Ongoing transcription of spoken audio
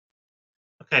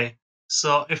Okay,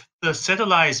 so if the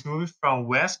satellite is moving from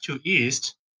west to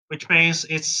east, which means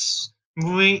it's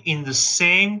moving in the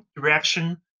same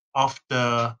direction of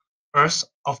the Earth's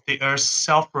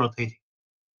self-rotating.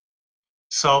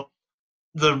 So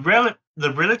the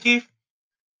relative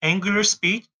angular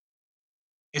speed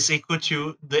is equal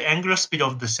to the angular speed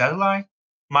of the satellite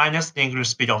minus the angular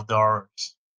speed of the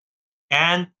Earth.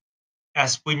 And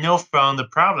as we know from the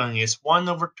problem, is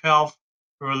 1/12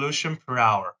 revolution per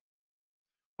hour.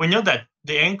 We know that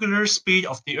the angular speed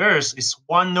of the Earth is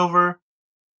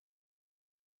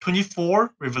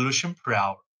 1/24 revolution per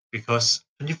hour, because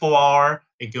 24 hours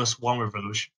it goes 1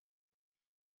 revolution.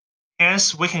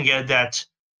 Hence, we can get that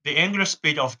the angular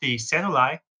speed of the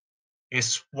satellite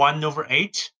is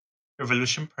 1/8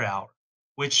 revolution per hour,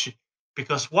 which,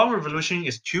 because 1 revolution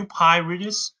is 2 pi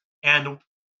radius and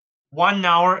 1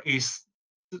 hour is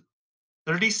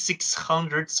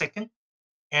 3600 seconds,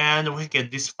 and we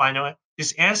get this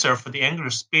answer for the angular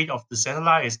speed of the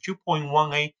satellite is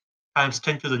 2.18 times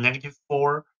 10 to the negative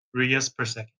 4 radius per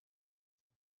second.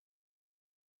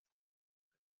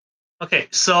 Okay,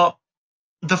 so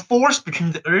the force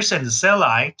between the Earth and the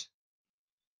satellite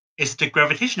is the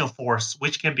gravitational force,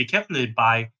 which can be calculated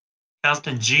by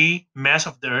constant g, mass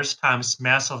of the Earth times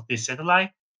mass of the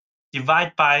satellite,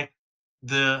 divided by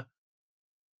the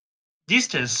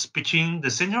distance between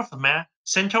the center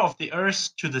of the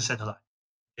Earth to the satellite.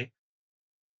 Okay?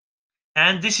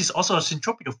 And this is also a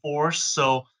centripetal force,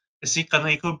 so it's equal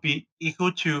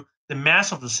to the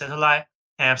mass of the satellite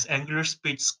times angular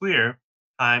speed squared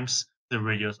times the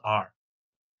radius r.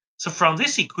 So from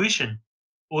this equation,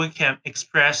 we can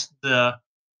express the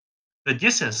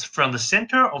distance from the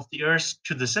center of the Earth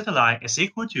to the satellite is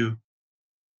equal to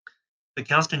the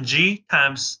constant g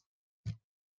times,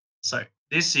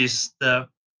 this is the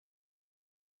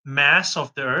mass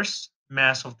of the Earth,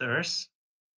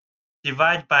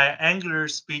 divided by angular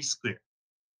speed squared.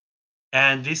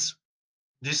 And this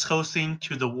whole thing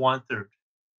to the 1/3.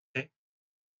 Okay?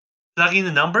 Plug in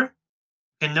the number, you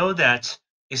can know that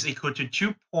is equal to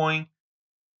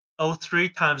 2.03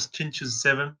 times 10 to the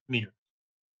 7 meters.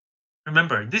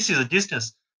 Remember, this is the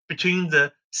distance between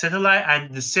the satellite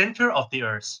and the center of the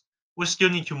Earth. We still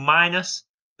need to minus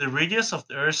the radius of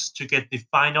the Earth to get the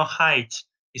final height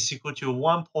is equal to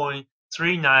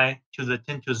 1.39 to the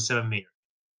 10 to the 7 meters.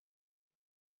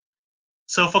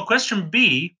 So for question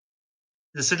B,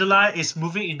 the satellite is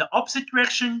moving in the opposite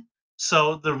direction,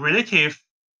 so the relative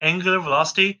angular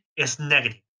velocity is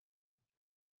negative.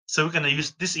 So we're going to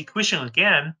use this equation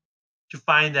again to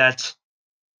find that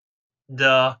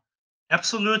the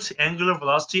absolute angular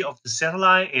velocity of the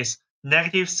satellite is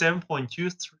negative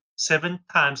 7.27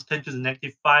 times 10 to the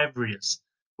negative 5 radius.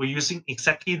 We're using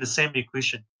exactly the same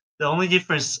equation. The only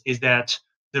difference is that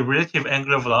the relative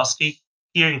angular velocity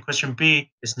here in question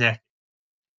B is negative.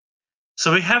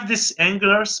 So we have this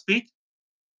angular speed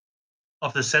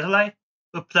of the satellite.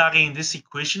 We're plugging this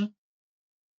equation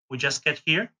we just get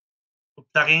here. We're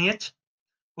plugging it.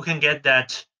 We can get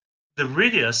that the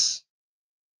radius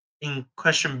in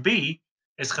question B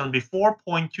is going to be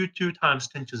 4.22 times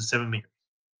 10 to the 7 meters.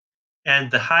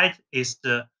 And the height is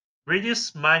the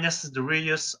radius minus the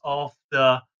radius of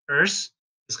the Earth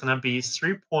is going to be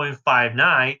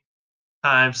 3.59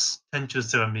 times 10 to the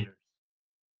 7 meters.